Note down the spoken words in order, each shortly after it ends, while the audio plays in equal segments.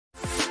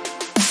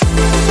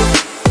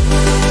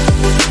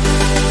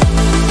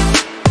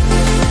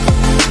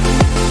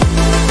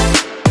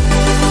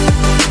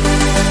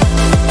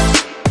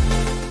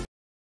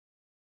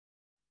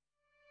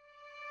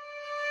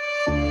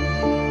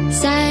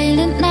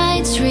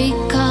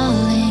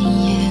recalling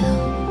you,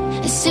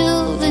 a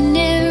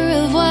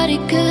souvenir of what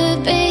it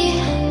could be.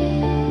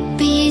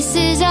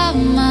 Pieces of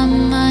my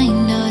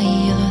mind are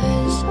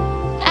yours.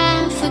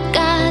 I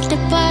forgot the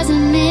parts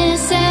I'm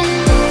missing.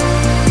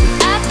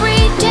 I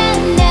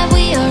pretend that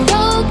we are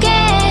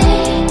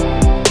okay,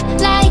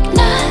 like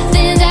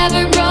nothing's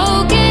ever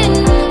broken.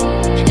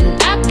 And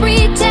I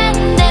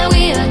pretend that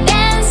we are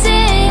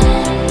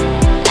dancing,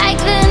 like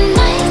the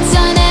nights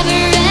are never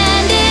ending.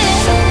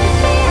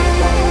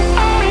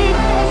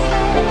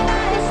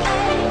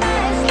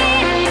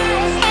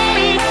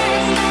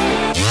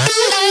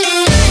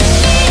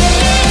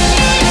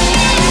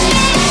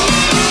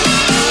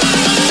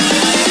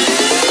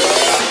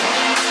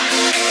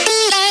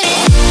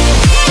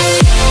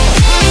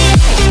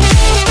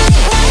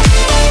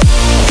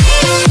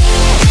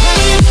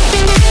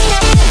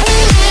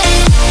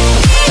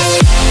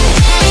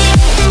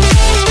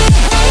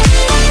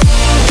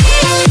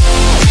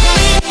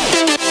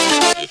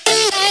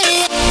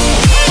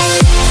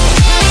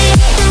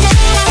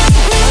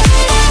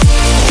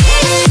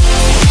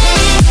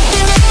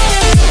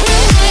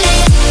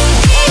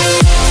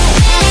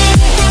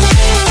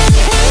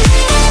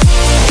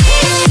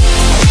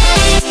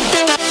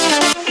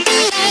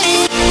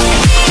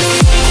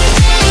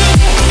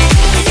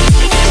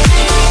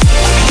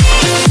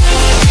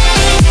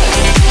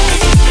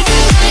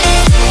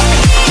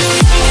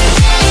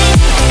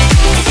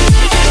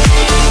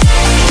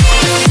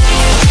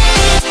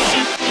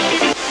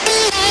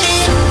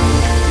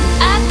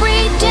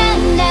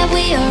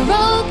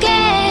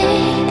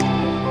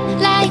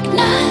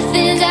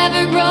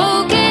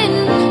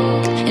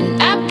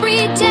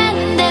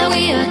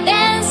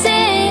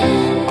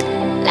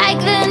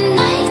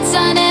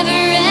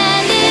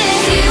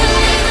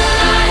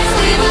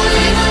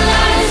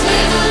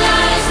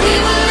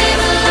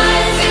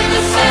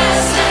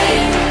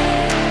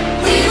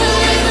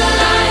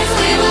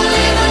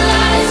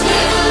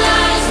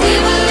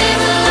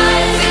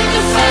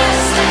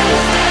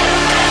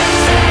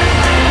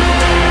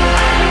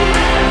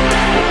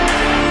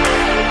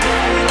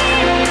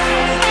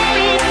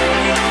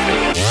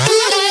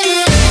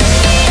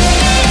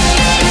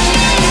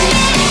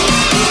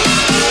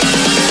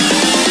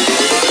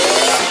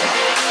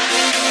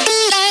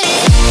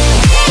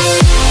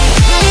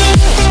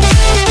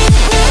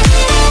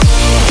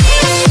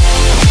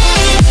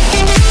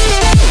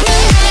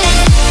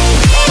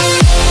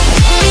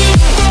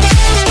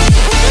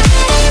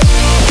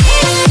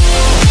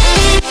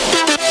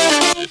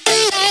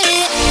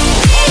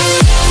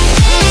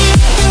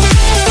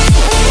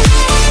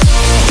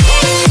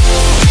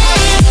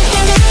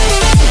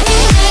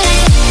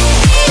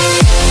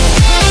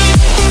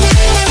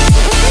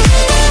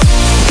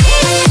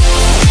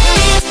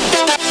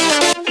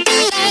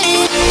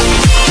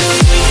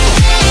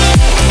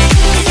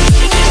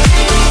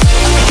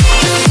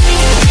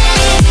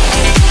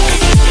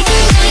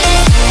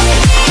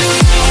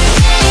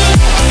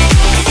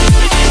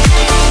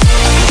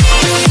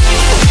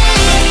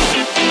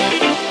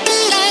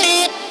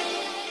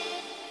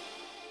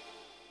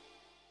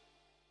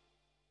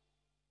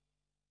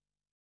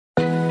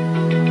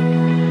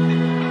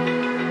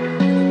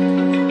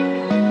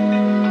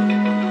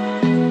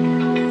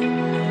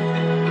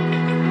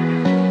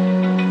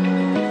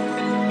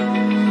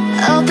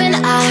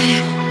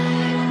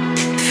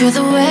 Feel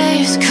the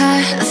waves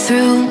cut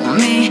through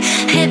me,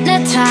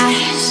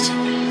 hypnotized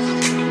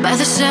by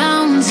the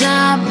sounds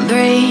I'm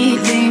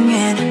breathing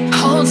in.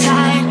 Hold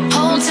tight,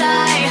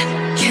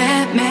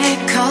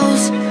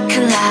 chemicals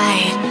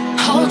collide.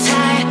 Hold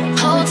tight,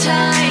 hold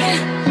tight,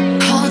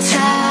 hold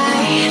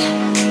tight.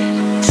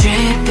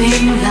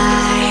 Dripping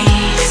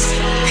lights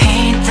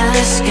paint the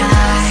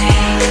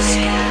skies,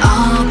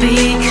 all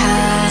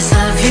because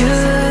of you.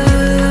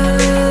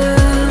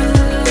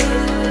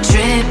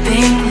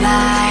 Dripping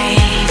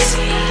lights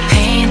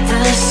paint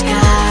the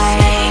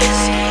skies,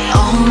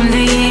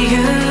 only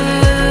you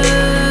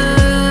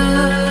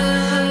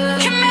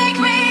can make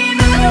me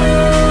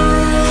move.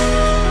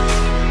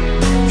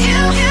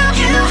 You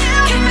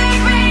can make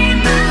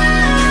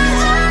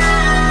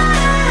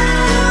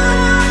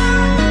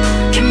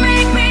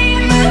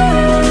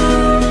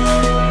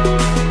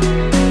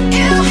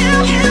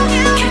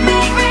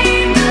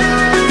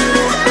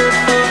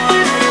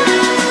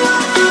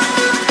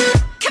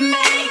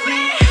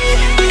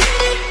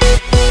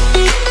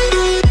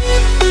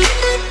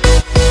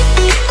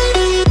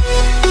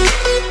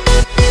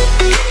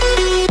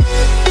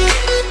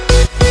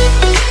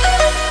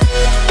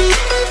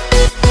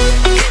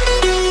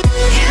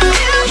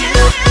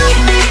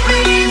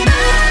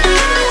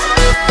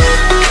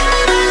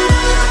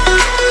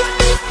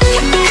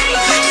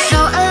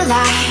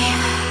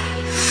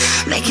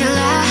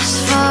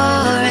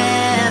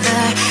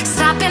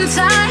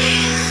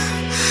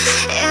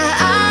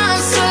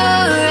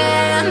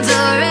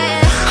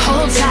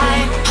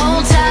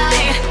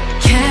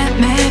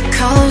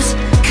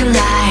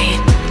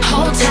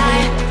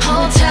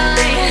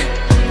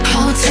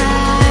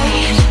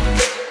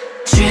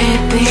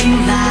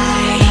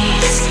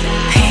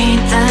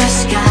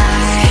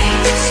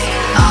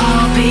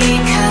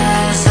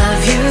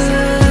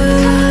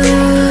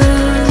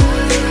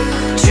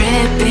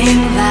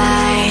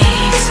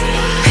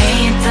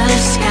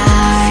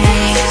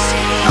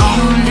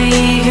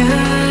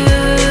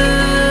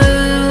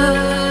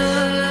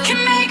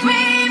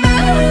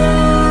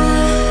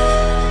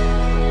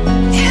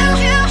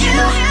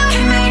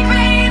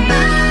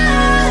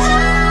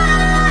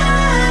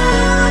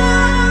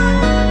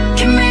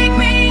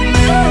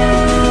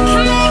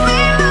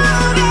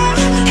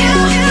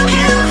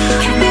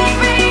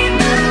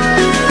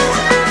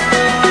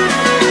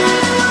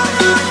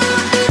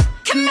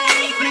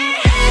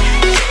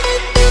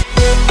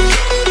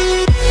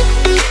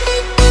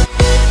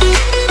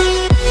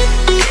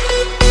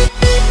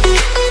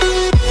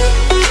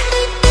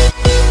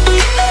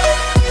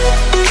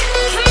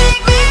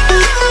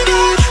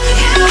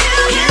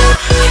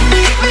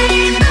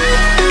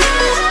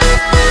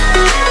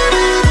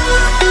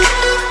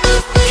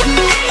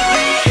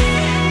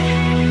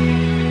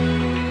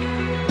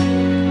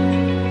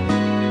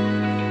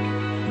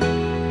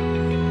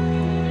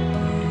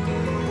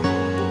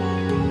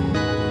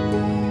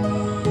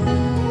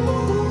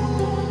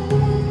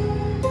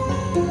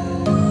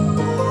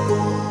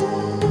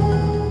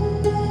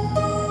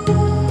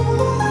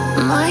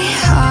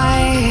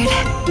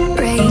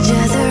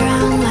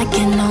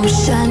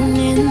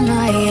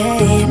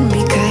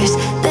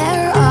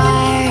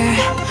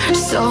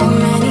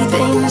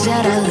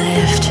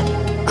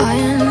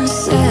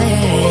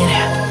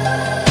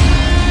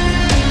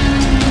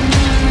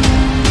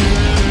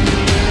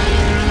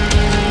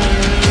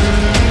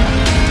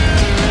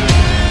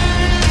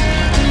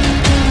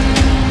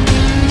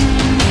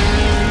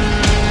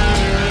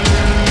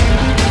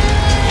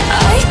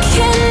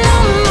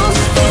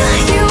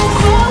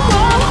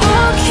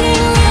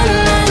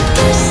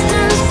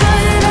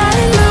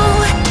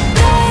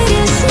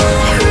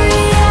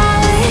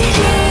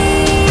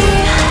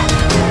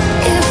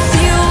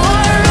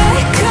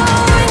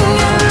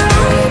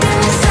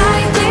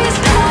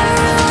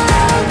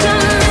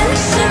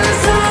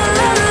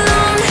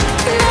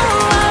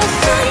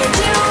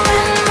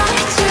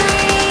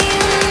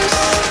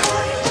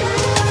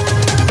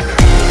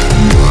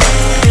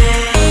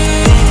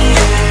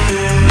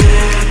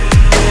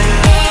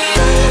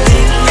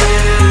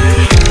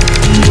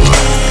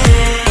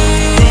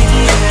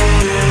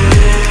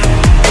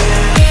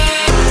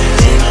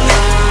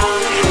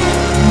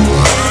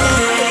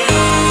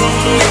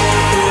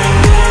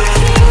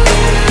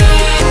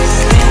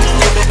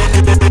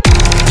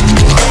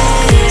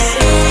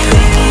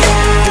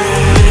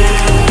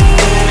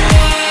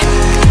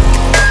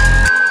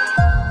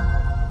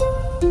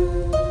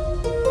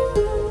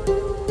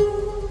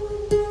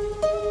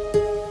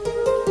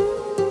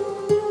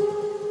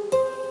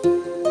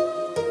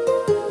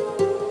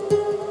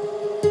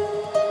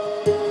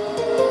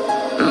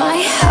My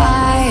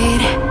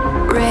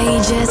heart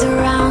rages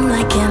around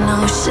like an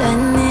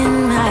ocean